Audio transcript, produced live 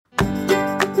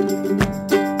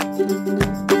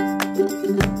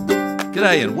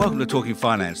G'day and welcome to Talking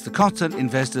Finance, the Constant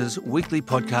Investors weekly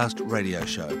podcast radio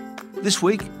show. This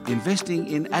week, investing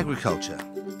in agriculture,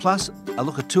 plus a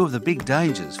look at two of the big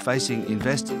dangers facing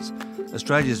investors,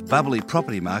 Australia's bubbly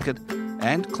property market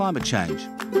and climate change.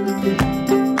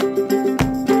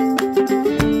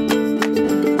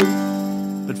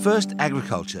 But first,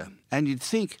 agriculture. And you'd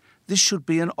think this should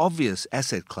be an obvious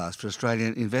asset class for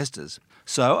Australian investors.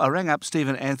 So I rang up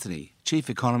Stephen Anthony, Chief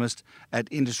Economist at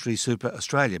Industry Super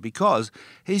Australia, because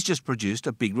he's just produced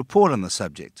a big report on the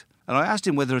subject. And I asked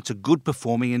him whether it's a good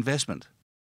performing investment.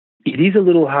 It is a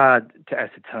little hard to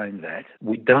ascertain that.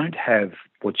 We don't have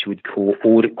what you would call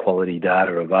audit quality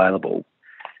data available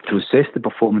to assess the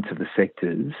performance of the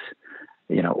sectors,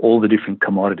 all the different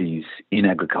commodities in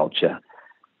agriculture.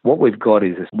 What we've got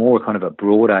is more kind of a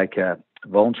broadacre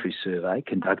voluntary survey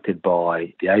conducted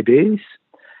by the ABARES.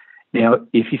 Now,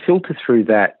 if you filter through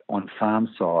that on farm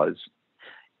size,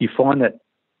 you find that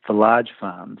for large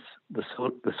farms, the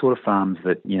sort of farms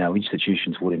that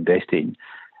institutions would invest in,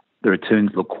 the returns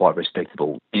look quite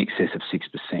respectable, in excess of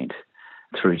 6%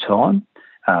 through time,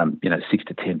 6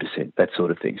 to 10%, that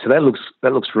sort of thing. So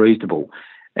that looks reasonable.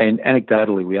 And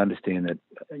anecdotally, we understand that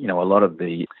a lot of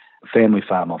the family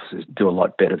farm offices do a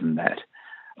lot better than that,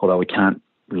 although we can't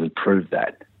really prove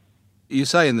that. You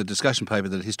say in the discussion paper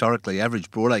that historically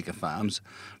average broadacre farms'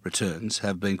 returns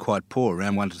have been quite poor,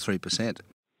 around 1 to 3%.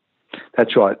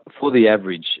 That's right. For the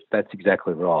average, that's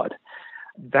exactly right.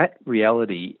 That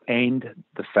reality and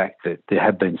the fact that there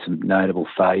have been some notable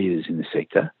failures in the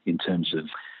sector in terms of,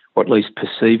 or at least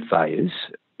perceived failures,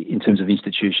 in terms of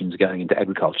institutions going into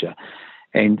agriculture.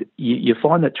 And you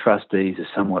find that trustees are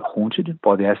somewhat haunted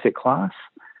by the asset class.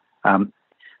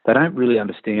 They don't really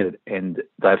understand it, and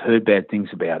they've heard bad things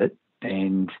about it.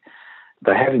 And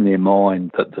they have in their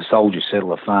mind that the soldier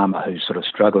settler farmer who's sort of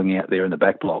struggling out there in the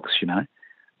back blocks,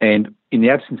 And in the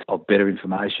absence of better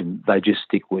information, they just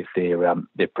stick with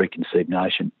their preconceived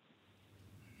notion.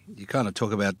 You kind of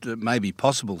talk about it may be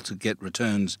possible to get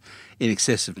returns in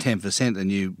excess of 10%,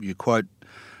 and you quote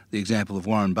the example of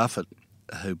Warren Buffett,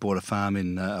 who bought a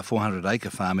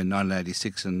 400-acre farm in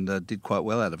 1986 and did quite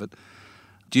well out of it.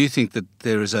 Do you think that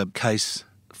there is a case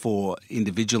for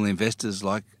individual investors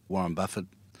like Warren Buffett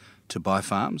to buy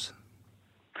farms?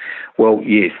 Well,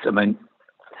 yes. I mean,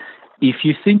 if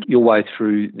you think your way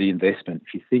through the investment,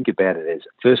 if you think about it as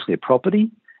firstly a property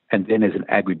and then as an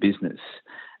agribusiness,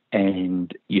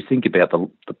 and you think about the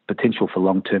potential for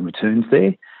long-term returns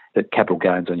there, that capital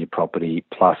gains on your property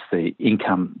plus the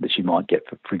income that you might get,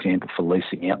 for example, for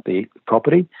leasing out the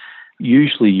property,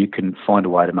 usually you can find a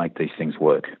way to make these things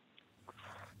work.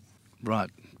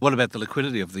 Right. What about the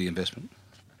liquidity of the investment?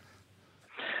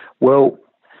 Well,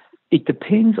 it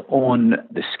depends on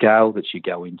the scale that you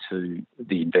go into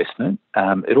the investment.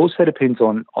 It also depends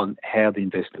on how the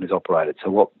investment is operated,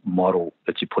 so what model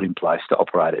that you put in place to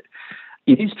operate it.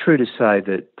 It is true to say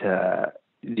that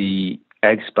the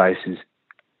ag space is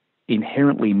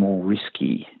inherently more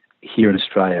risky here in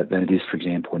Australia than it is, for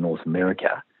example, in North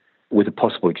America, with a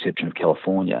possible exception of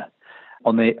California.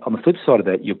 On the flip side of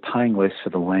that, you're paying less for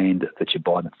the land that you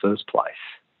buy in the first place.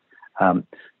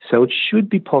 So it should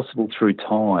be possible through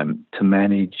time to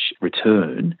manage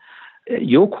return.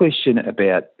 Your question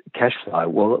about cash flow,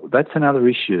 well, that's another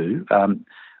issue.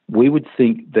 We would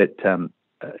think that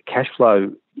cash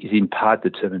flow is in part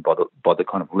determined by the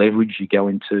kind of leverage you go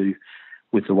into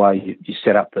with the way you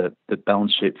set up the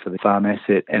balance sheet for the farm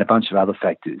asset and a bunch of other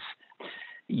factors.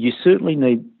 You certainly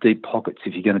need deep pockets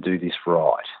if you're going to do this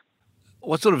right.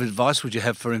 What sort of advice would you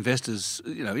have for investors,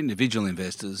 individual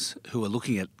investors who are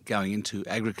looking at going into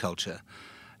agriculture?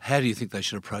 How do you think they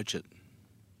should approach it?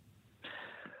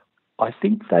 I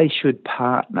think they should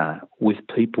partner with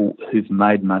people who've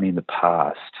made money in the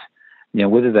past.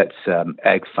 Whether that's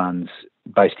ag funds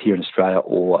based here in Australia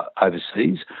or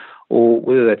overseas, or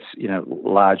whether that's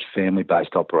large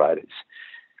family-based operators.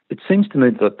 It seems to me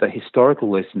that the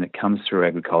historical lesson that comes through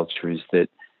agriculture is that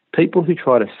people who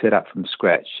try to set up from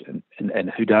scratch and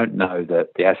who don't know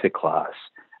the asset class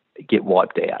get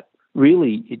wiped out.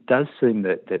 Really, it does seem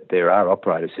that there are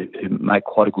operators who make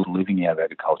quite a good living out of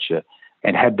agriculture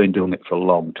and have been doing it for a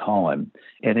long time.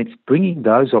 And it's bringing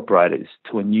those operators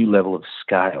to a new level of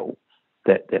scale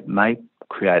that may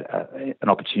create an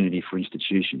opportunity for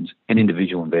institutions and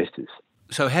individual investors.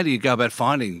 So how do you go about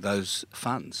finding those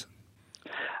funds?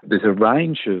 There's a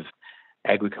range of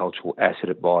agricultural asset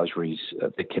advisories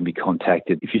that can be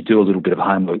contacted. If you do a little bit of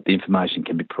homework, the information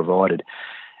can be provided.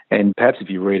 And perhaps if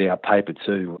you read our paper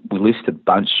too, we list a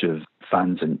bunch of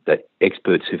funds and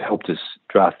experts who've helped us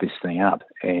draft this thing up.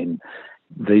 And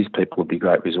these people would be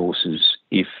great resources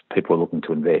if people are looking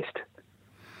to invest.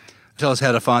 Tell us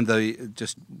how to find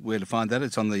just where to find that.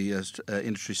 It's on the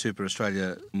Industry Super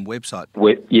Australia website.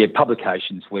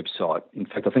 Publications website. In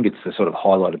fact, I think it's the sort of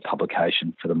highlighted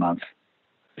publication for the month.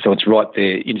 So it's right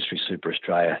there,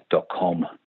 industrysuperaustralia.com.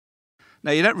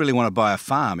 Now, you don't really want to buy a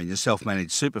farm in your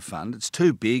self-managed super fund. It's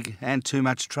too big and too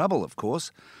much trouble, of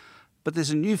course. But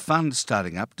there's a new fund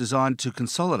starting up designed to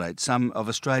consolidate some of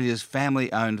Australia's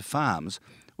family-owned farms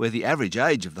where the average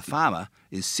age of the farmer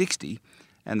is 60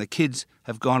 and the kids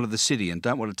have gone to the city and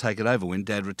don't want to take it over when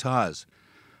Dad retires.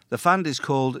 The fund is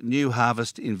called New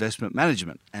Harvest Investment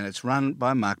Management and it's run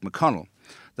by Mark McConnell,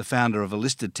 the founder of a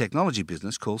listed technology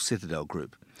business called Citadel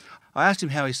Group. I asked him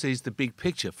how he sees the big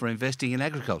picture for investing in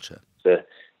agriculture. The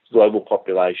global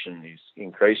population is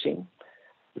increasing.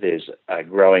 There's a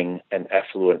growing and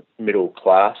affluent middle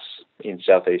class in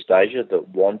Southeast Asia that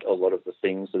want a lot of the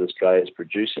things that Australia is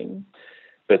producing,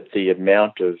 but the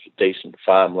amount of decent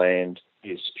farmland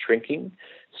is shrinking.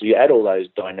 So you add all those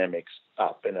dynamics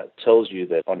up and it tells you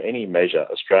that on any measure,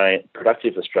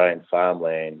 productive Australian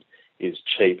farmland is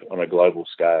cheap on a global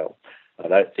scale. I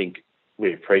don't think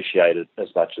we appreciate it as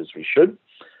much as we should.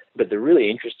 But the really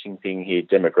interesting thing here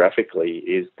demographically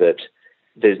is that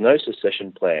there's no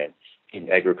succession plan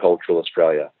in agricultural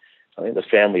Australia. I think the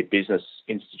Family Business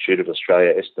Institute of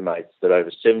Australia estimates that over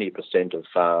 70% of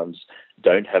farms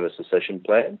don't have a succession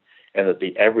plan and that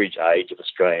the average age of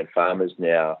Australian farmers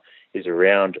now is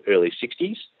around early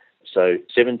 60s, so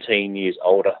 17 years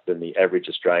older than the average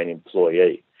Australian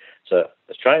employee. So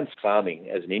Australian farming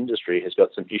as an industry has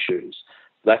got some issues: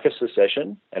 lack of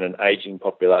succession and an ageing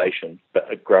population,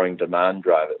 but growing demand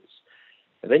drivers.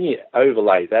 And then you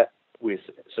overlay that with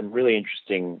some really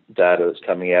interesting data that's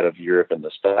coming out of Europe and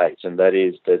the States, and that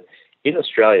is that in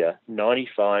Australia,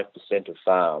 95% of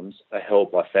farms are held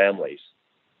by families.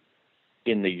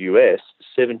 In the US,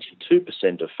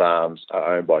 72% of farms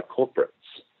are owned by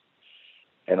corporates.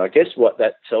 And I guess what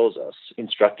that tells us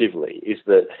instructively is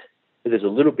that there's a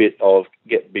little bit of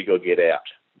get big or get out.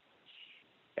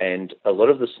 And a lot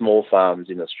of the small farms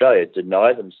in Australia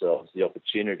deny themselves the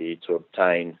opportunity to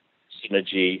obtain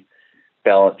synergy,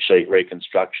 balance sheet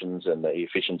reconstructions and the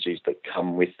efficiencies that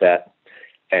come with that,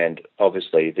 and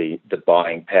obviously the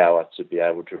buying power to be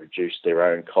able to reduce their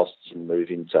own costs and move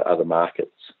into other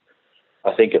markets.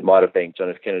 I think it might have been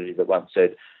John F. Kennedy that once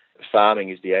said, farming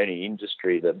is the only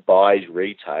industry that buys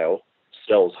retail,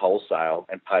 sells wholesale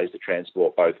and pays the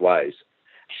transport both ways.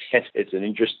 It's an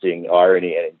interesting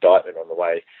irony and indictment on the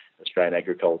way Australian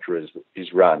agriculture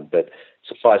is run. But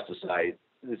suffice to say,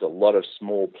 there's a lot of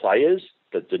small players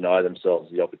that deny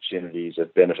themselves the opportunities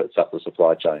of benefits up the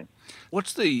supply chain.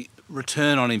 What's the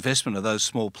return on investment of those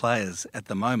small players at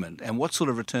the moment, and what sort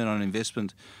of return on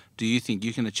investment do you think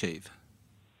you can achieve?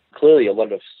 Clearly, a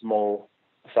lot of small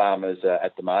farmers are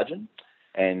at the margin,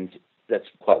 and that's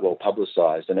quite well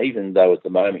publicised. And even though at the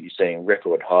moment you're seeing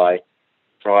record high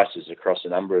prices across a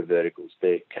number of verticals, be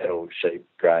it cattle, sheep,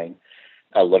 grain,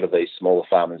 a lot of these smaller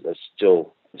farmers are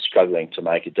still struggling to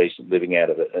make a decent living out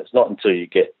of it. And it's not until you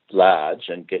get large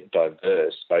and get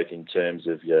diverse, both in terms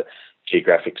of your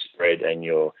geographic spread and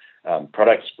your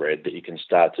product spread, that you can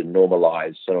start to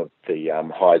normalise some of the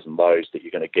highs and lows that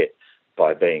you're going to get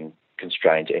by being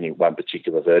constrained to any one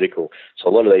particular vertical. So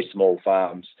a lot of these small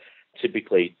farms,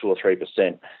 typically 2 or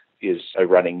 3% is a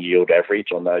running yield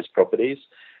average on those properties.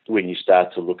 When you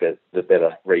start to look at the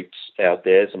better REITs out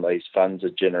there, some of these funds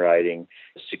are generating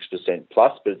 6%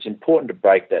 plus, but it's important to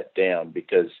break that down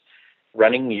because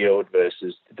running yield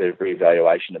versus the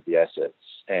revaluation of the assets,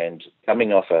 and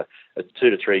coming off a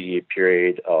 2 to 3 year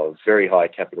period of very high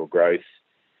capital growth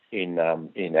in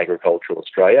agricultural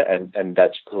Australia, and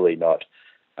that's clearly not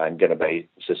going to be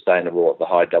sustainable at the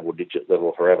high double-digit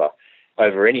level forever.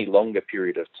 Over any longer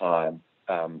period of time,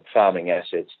 farming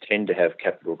assets tend to have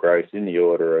capital growth in the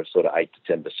order of sort of 8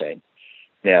 to 10%.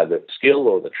 Now, the skill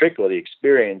or the trick or the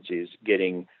experience is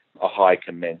getting a high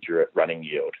commensurate running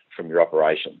yield from your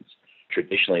operations.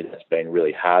 Traditionally, that's been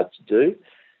really hard to do,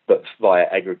 but via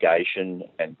aggregation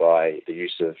and by the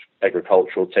use of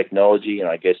agricultural technology, and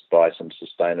I guess by some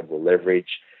sustainable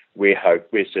leverage, we're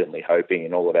certainly hoping,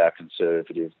 and all of our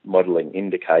conservative modelling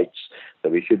indicates, that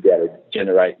we should be able to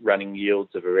generate running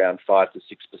yields of around 5 to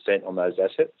 6% on those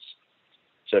assets.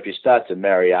 So if you start to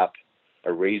marry up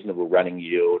a reasonable running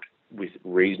yield with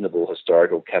reasonable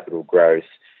historical capital growth,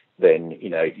 then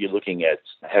you're looking at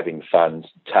having funds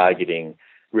targeting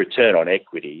return on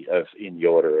equity of in the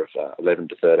order of 11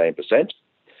 to 13%.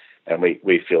 And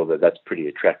we feel that that's pretty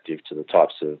attractive to the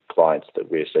types of clients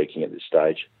that we're seeking at this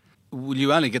stage. Will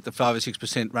you only get the 5 or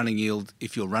 6% running yield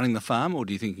if you're running the farm, or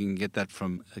do you think you can get that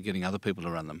from getting other people to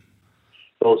run them?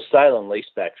 Well, sale and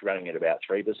leaseback's running at about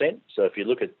 3%. So if you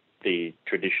look at the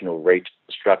traditional REIT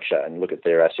structure and look at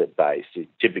their asset base,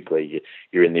 typically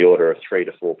you're in the order of 3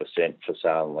 to 4% for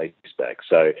sale and leaseback.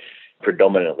 So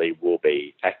predominantly we'll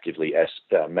be actively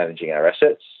managing our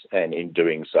assets, and in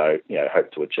doing so,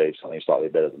 hope to achieve something slightly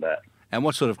better than that. And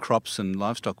what sort of crops and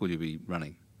livestock will you be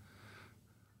running?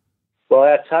 Well,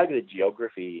 our targeted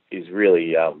geography is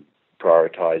really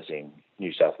prioritising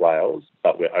New South Wales,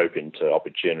 but we're open to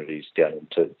opportunities down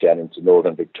into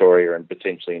northern Victoria and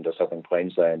potentially into southern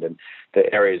Queensland. And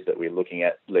the areas that we're looking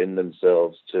at lend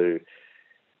themselves to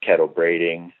cattle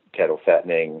breeding, cattle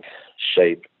fattening,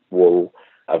 sheep, wool,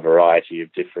 a variety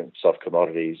of different soft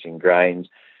commodities and grains,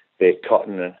 be it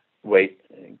cotton, wheat,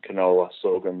 canola,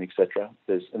 sorghum, etc.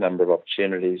 There's a number of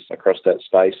opportunities across that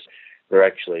space. We're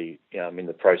actually in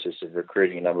the process of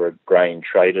recruiting a number of grain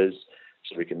traders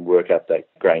so we can work up that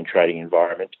grain trading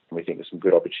environment. And we think there's some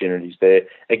good opportunities there.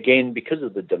 Again, because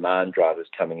of the demand drivers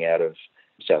coming out of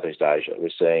Southeast Asia, we're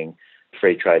seeing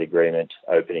free trade agreement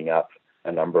opening up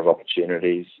a number of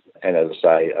opportunities. And as I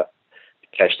say,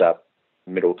 cashed up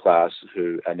middle class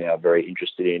who are now very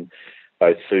interested in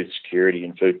both food security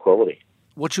and food quality.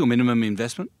 What's your minimum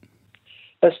investment?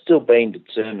 That's still being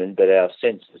determined, but our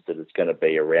sense is that it's going to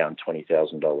be around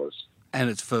 $20,000. And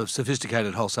it's for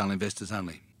sophisticated wholesale investors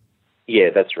only?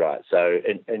 Yeah, that's right. So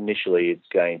initially it's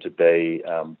going to be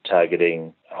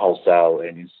targeting wholesale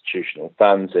and institutional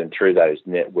funds, and through those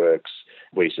networks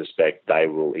we suspect they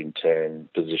will in turn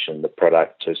position the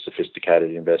product to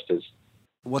sophisticated investors.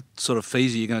 What sort of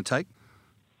fees are you going to take?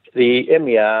 The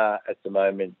MER at the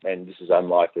moment, and this is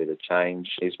unlikely to change,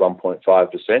 is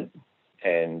 1.5%.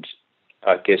 And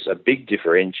I guess a big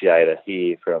differentiator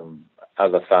here from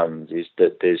other funds is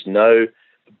that there's no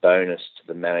bonus to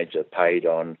the manager paid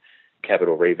on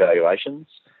capital revaluations.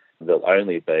 There'll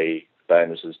only be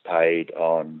bonuses paid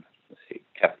on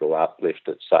capital uplift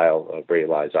at sale or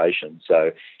realisation.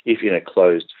 So if in a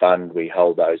closed fund we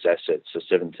hold those assets for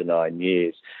 7 to 9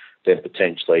 years, then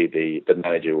potentially the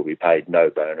manager will be paid no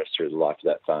bonus through the life of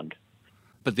that fund.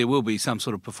 But there will be some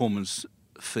sort of performance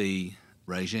fee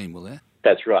regime, will there?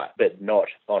 That's right, but not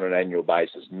on an annual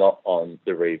basis, not on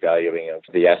the revaluing of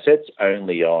the assets,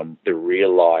 only on the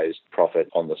realised profit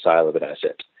on the sale of an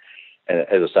asset. And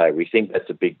as I say, we think that's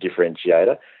a big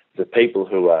differentiator. The people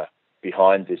who are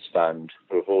behind this fund,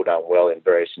 who have all done well in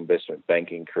various investment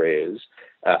banking careers,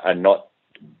 are not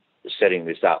setting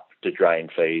this up to drain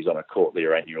fees on a quarterly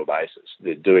or annual basis.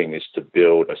 They're doing this to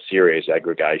build a serious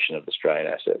aggregation of Australian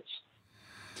assets.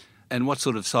 And what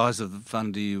sort of size of the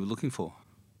fund are you looking for?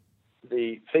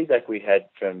 The feedback we had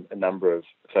from a number of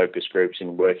focus groups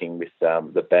in working with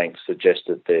the banks suggests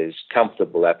that there's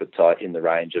comfortable appetite in the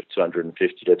range of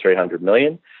 250 to 300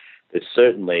 million. There's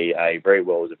certainly a very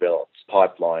well-developed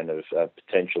pipeline of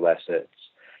potential assets.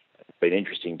 It's been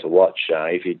interesting to watch.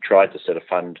 If you tried to set a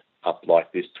fund up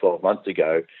like this 12 months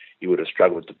ago, you would have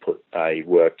struggled to put a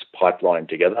worked pipeline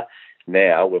together.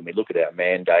 Now, when we look at our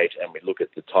mandate and we look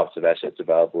at the types of assets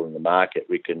available in the market,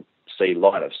 we can see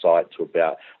line of sight to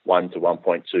about $1 to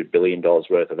 $1.2 billion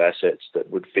worth of assets that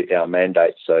would fit our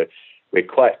mandate. So we're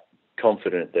quite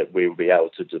confident that we will be able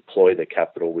to deploy the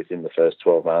capital within the first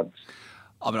 12 months.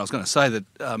 I was going to say that,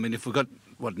 if we've got,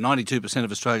 92%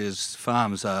 of Australia's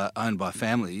farms are owned by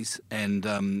families, and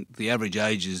the average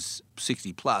age is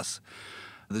 60 plus,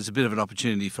 there's a bit of an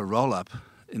opportunity for roll-up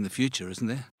in the future, isn't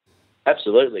there?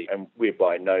 Absolutely, and we're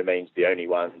by no means the only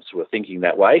ones who are thinking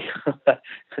that way.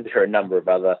 There are a number of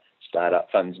other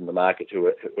startup funds in the market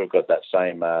who have got that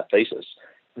same thesis.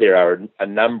 There are a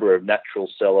number of natural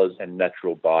sellers and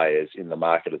natural buyers in the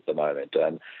market at the moment,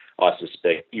 and I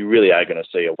suspect you really are going to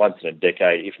see a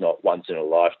once-in-a-decade, if not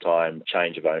once-in-a-lifetime,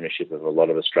 change of ownership of a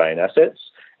lot of Australian assets,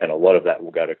 and a lot of that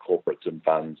will go to corporates and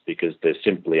funds because there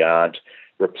simply aren't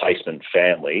replacement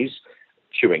families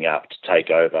queuing up to take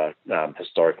over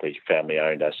historically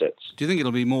family-owned assets. Do you think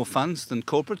it'll be more funds than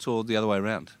corporates, or the other way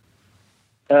around?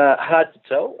 Hard to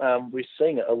tell. We're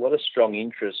seeing a lot of strong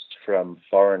interest from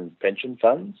foreign pension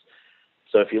funds.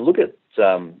 So if you look at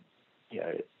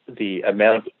the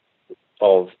amount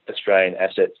of Australian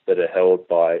assets that are held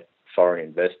by foreign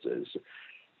investors,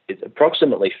 it's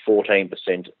approximately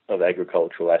 14% of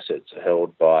agricultural assets are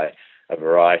held by a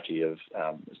variety of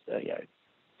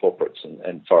corporates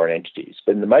and foreign entities.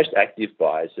 But the most active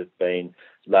buyers have been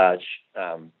large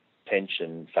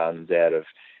pension funds out of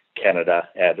Canada,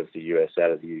 out of the US,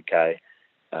 out of the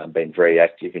UK, been very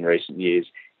active in recent years.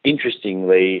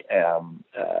 Interestingly,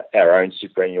 our own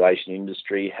superannuation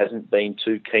industry hasn't been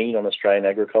too keen on Australian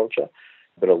agriculture,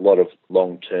 but a lot of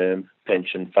long-term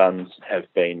pension funds have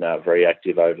been very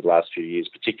active over the last few years,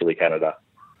 particularly Canada.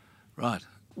 Right.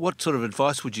 What sort of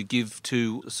advice would you give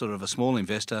to sort of a small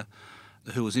investor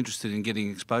who was interested in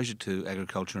getting exposure to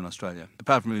agriculture in Australia,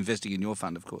 apart from investing in your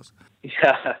fund, of course.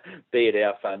 Yeah, be it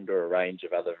our fund or a range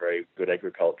of other very good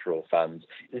agricultural funds.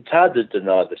 It's hard to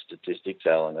deny the statistics,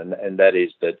 Alan, and that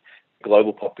is that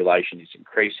global population is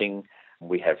increasing.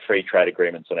 We have free trade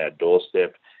agreements on our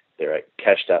doorstep. There are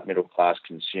cashed-up middle-class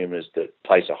consumers that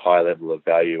place a high level of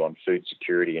value on food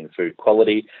security and food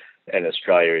quality, and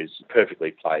Australia is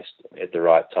perfectly placed at the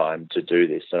right time to do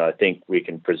this. And I think we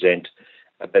can present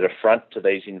a better front to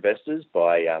these investors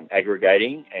by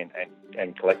aggregating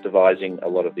and collectivising a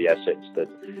lot of the assets that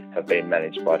have been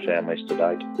managed by families to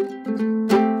date.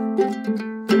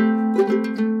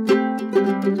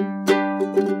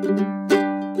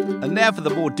 And now for the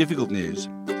more difficult news.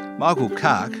 Michael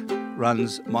Kark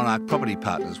runs Monarch Property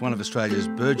Partners, one of Australia's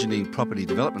burgeoning property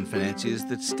development financiers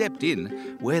that stepped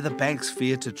in where the banks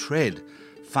fear to tread,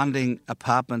 funding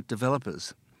apartment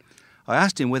developers. I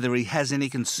asked him whether he has any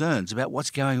concerns about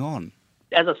what's going on.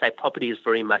 As I say, property is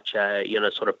very much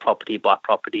sort of property by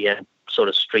property and sort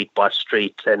of street by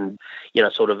street and,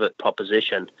 sort of a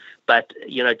proposition. But,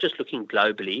 just looking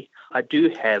globally, I do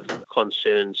have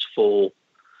concerns for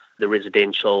the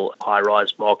residential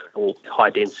high-rise market or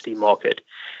high-density market.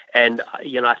 And,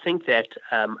 I think that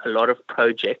a lot of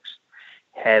projects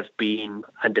have been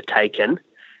undertaken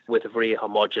with a very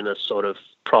homogenous sort of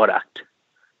product,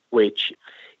 which,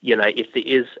 if there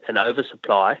is an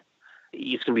oversupply,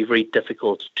 it's going to be very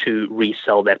difficult to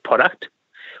resell that product,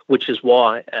 which is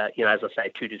why, as I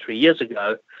say, 2 to 3 years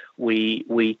ago, we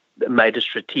made a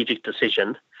strategic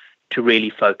decision to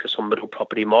really focus on middle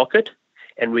property market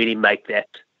and really make that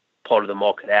part of the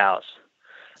market ours.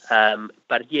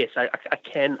 But yes, I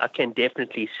can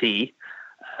definitely see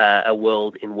a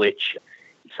world in which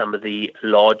some of the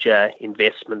larger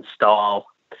investment style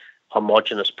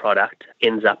homogenous product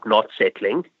ends up not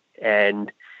settling and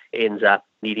ends up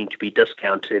needing to be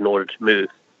discounted in order to move.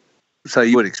 So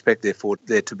you would expect, therefore,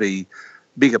 there to be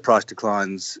bigger price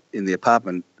declines in the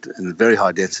apartment in the very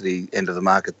high density end of the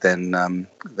market than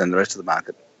the rest of the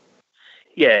market?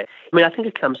 Yeah. I think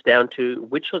it comes down to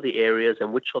which of the areas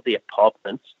and which of the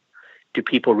apartments do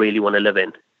people really want to live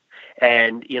in.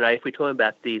 And, if we're talking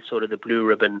about the sort of the blue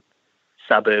ribbon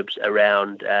suburbs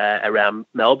around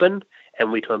Melbourne,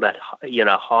 and we're talking about,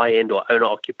 high-end or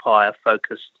owner-occupier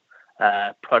focused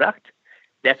product,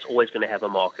 that's always going to have a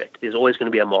market. There's always going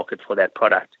to be a market for that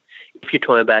product. If you're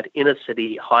talking about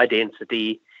inner-city,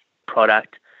 high-density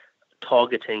product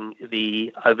targeting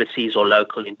the overseas or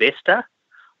local investor,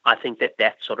 I think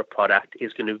that sort of product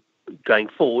is going to, going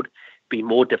forward, be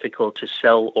more difficult to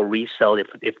sell or resell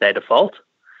if they default.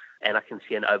 And I can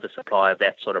see an oversupply of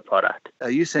that sort of product. Are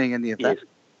you seeing any of that?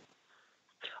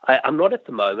 Yes. I'm not at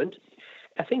the moment.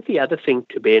 I think the other thing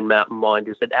to bear in mind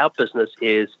is that our business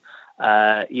is,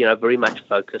 very much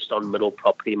focused on middle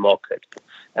property market.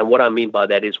 And what I mean by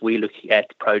that is we're looking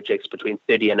at projects between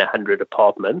 30 and 100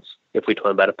 apartments, if we're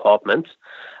talking about apartments.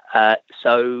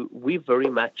 So we're very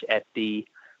much at the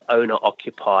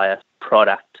owner-occupier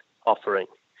product offering.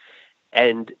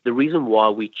 And the reason why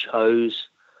we chose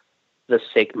this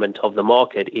segment of the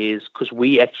market is because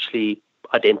we actually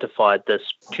identified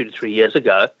this 2 to 3 years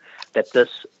ago, that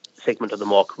this segment of the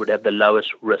market would have the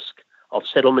lowest risk of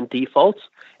settlement defaults.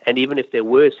 And even if there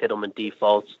were settlement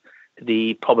defaults,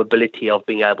 the probability of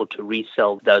being able to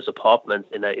resell those apartments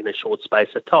in a short space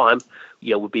of time,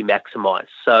 would be maximized.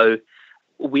 So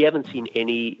we haven't seen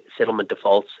any settlement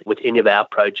defaults with any of our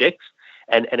projects.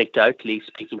 And anecdotally,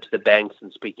 speaking to the banks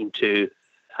and speaking to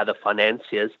other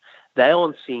financiers, they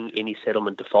aren't seeing any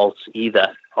settlement defaults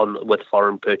either with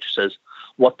foreign purchasers.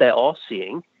 What they are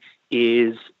seeing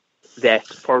is that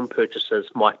foreign purchasers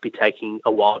might be taking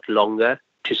a while longer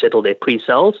to settle their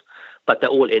pre-sales, but they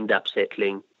all end up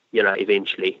settling,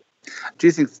 eventually. Do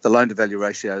you think the loan-to-value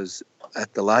ratios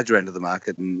at the larger end of the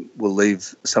market will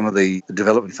leave some of the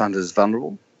development funders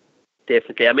vulnerable?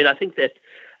 Definitely. I think that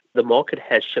the market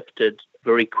has shifted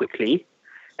very quickly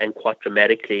and quite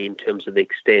dramatically in terms of the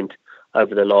extent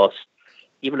over the last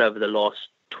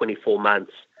 24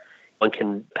 months. One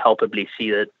can palpably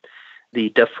see that the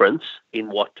difference in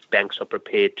what banks are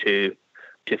prepared to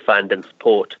fund and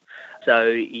support. So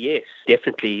yes,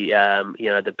 definitely,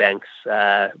 the banks'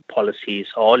 policies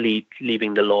are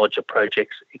leaving the larger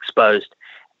projects exposed.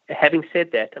 Having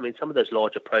said that, some of those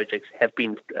larger projects have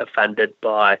been funded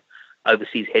by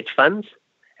overseas hedge funds,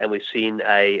 and we've seen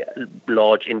a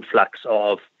large influx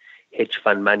of hedge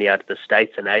fund money out of the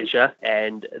States and Asia,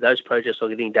 and those projects are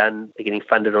getting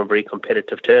funded on very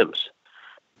competitive terms.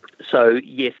 So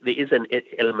yes, there is an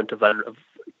element of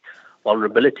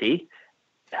vulnerability.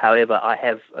 However, I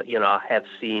have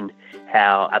seen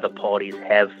how other parties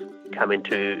have come in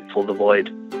to fill the void.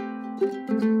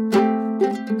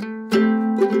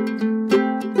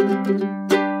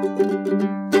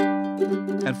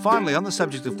 finally, on the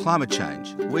subject of climate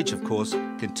change, which of course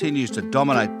continues to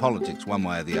dominate politics one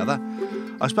way or the other,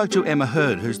 I spoke to Emma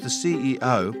Hurd, who's the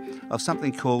CEO of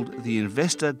something called the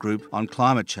Investor Group on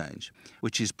Climate Change,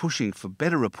 which is pushing for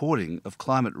better reporting of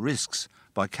climate risks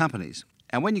by companies.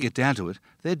 And when you get down to it,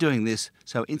 they're doing this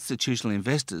so institutional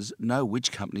investors know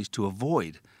which companies to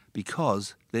avoid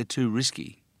because they're too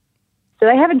risky. So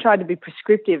they haven't tried to be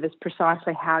prescriptive as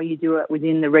precisely how you do it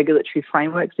within the regulatory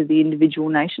frameworks of the individual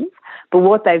nations. But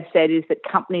what they've said is that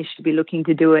companies should be looking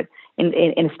to do it in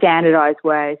a standardised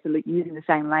way, so using the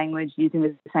same language, using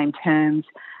the same terms,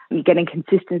 getting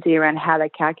consistency around how they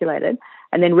calculate it.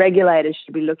 And then regulators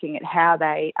should be looking at how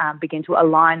they begin to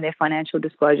align their financial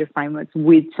disclosure frameworks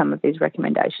with some of these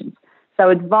recommendations. So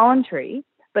it's voluntary,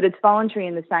 but it's voluntary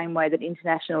in the same way that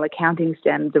international accounting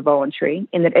standards are voluntary,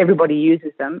 in that everybody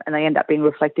uses them and they end up being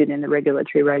reflected in the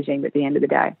regulatory regime at the end of the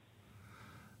day.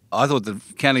 I thought the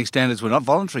accounting standards were not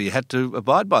voluntary. You had to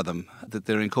abide by them, that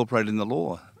they're incorporated in the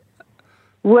law.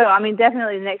 Well, I mean,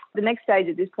 definitely the next stage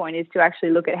at this point is to actually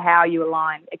look at how you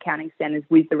align accounting standards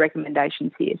with the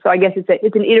recommendations here. So I guess it's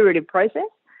an iterative process.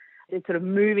 It's sort of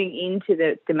moving into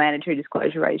the mandatory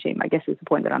disclosure regime, I guess is the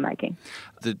point that I'm making.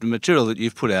 The material that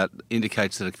you've put out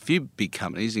indicates that a few big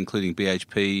companies, including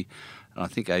BHP and I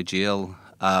think AGL,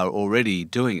 are already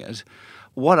doing it.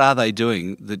 What are they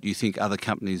doing that you think other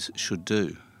companies should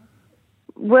do?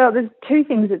 Well, there's two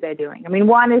things that they're doing. I mean,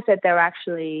 one is that they're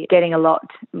actually getting a lot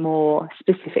more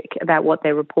specific about what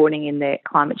they're reporting in their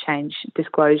climate change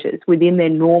disclosures within their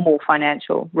normal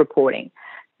financial reporting.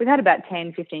 We've had about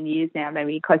 10, 15 years now,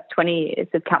 maybe close to 20 years,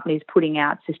 of companies putting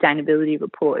out sustainability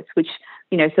reports, which,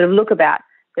 sort of look about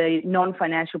the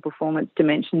non-financial performance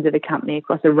dimensions of a company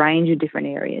across a range of different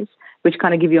areas, which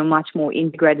kind of give you a much more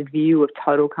integrated view of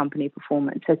total company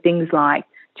performance. So things like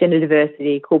gender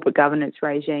diversity, corporate governance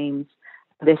regimes,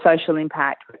 their social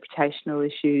impact, reputational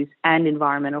issues, and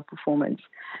environmental performance.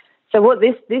 So what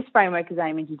this framework is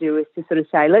aiming to do is to sort of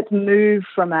say, let's move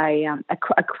from a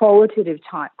qualitative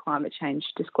type climate change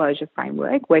disclosure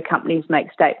framework where companies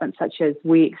make statements such as,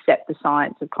 we accept the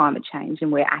science of climate change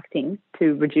and we're acting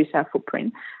to reduce our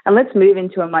footprint. And let's move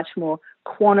into a much more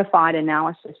quantified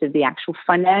analysis of the actual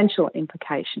financial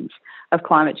implications of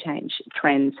climate change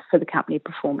trends for the company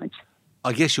performance.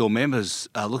 I guess your members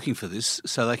are looking for this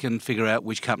so they can figure out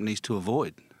which companies to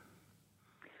avoid.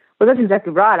 Well, that's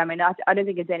exactly right. I mean, I don't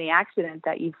think it's any accident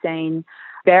that you've seen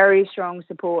very strong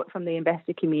support from the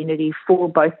investor community for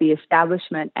both the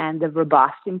establishment and the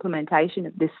robust implementation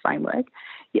of this framework.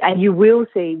 And you will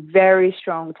see very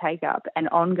strong take-up and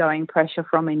ongoing pressure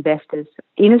from investors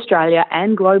in Australia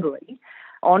and globally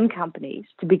on companies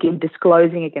to begin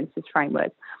disclosing against this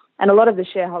framework. And a lot of the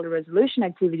shareholder resolution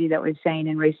activity that we've seen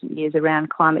in recent years around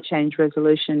climate change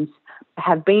resolutions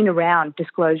have been around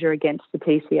disclosure against the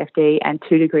TCFD and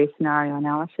 2-degree scenario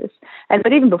analysis.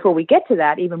 But even before we get to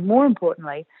that, even more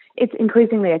importantly, it's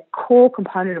increasingly a core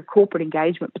component of corporate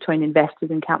engagement between investors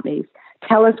and companies.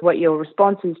 Tell us what your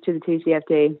response is to the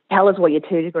TCFD. Tell us what your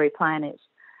 2-degree plan is.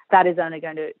 That is only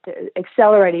going to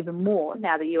accelerate even more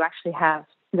now that you actually have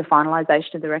the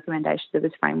finalisation of the recommendations of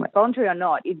this framework. Voluntary or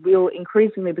not, it will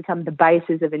increasingly become the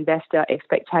basis of investor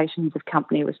expectations of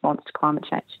company response to climate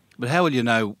change. But how will you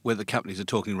know whether companies are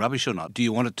talking rubbish or not? Do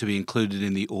you want it to be included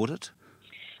in the audit?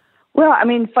 Well, I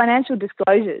mean, financial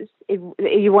disclosures,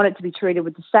 you want it to be treated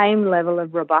with the same level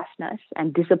of robustness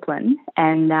and discipline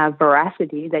and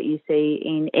veracity that you see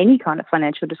in any kind of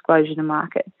financial disclosure to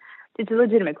market. It's a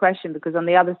legitimate question because on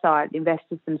the other side,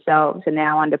 investors themselves are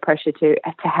now under pressure to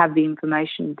have the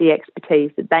information, the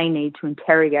expertise that they need to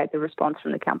interrogate the response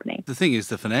from the company. The thing is,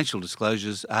 the financial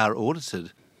disclosures are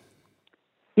audited.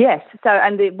 Yes. So,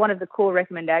 and one of the core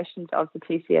recommendations of the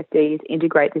TCFD is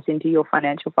integrate this into your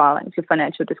financial filings, your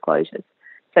financial disclosures.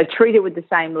 So treat it with the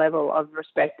same level of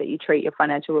respect that you treat your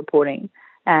financial reporting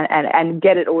and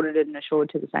get it audited and assured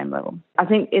to the same level. I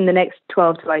think in the next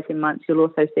 12 to 18 months, you'll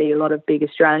also see a lot of big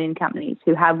Australian companies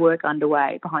who have work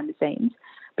underway behind the scenes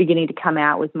beginning to come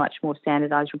out with much more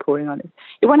standardised reporting on this.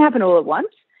 It won't happen all at once.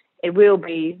 It will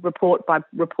be report by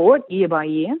report, year by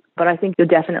year, but I think you'll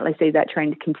definitely see that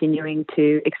trend continuing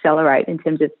to accelerate in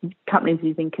terms of companies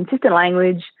using consistent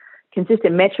language,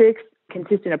 consistent metrics,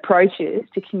 consistent approaches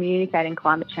to communicating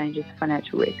climate change as a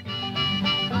financial risk.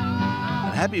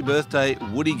 Happy birthday,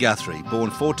 Woody Guthrie,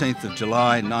 born 14th of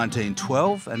July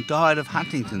 1912 and died of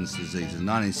Huntington's disease in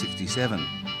 1967.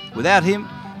 Without him,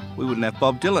 we wouldn't have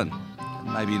Bob Dylan,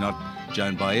 maybe not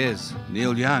Joan Baez,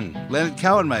 Neil Young, Leonard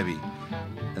Cohen maybe.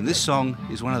 And this song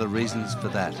is one of the reasons for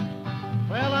that.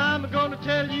 Well, I'm going to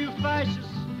tell you, fascists,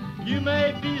 you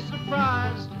may be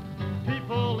surprised.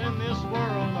 People in this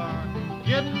world are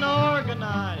getting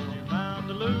organized. You found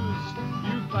to lose.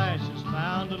 You fascists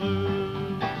bound to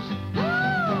lose.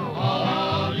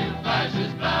 All you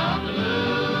fascists bound to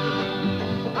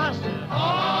lose. I said,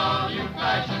 all you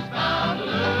fascists bound to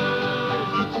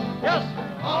lose. Yes,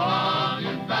 sir. All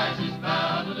you fascists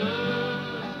bound to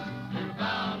lose. You're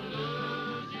bound to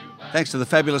lose. Thanks to the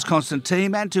fabulous Constant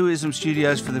team and to ISM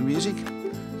Studios for the music.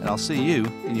 And I'll see you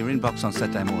in your inbox on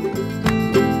Saturday morning.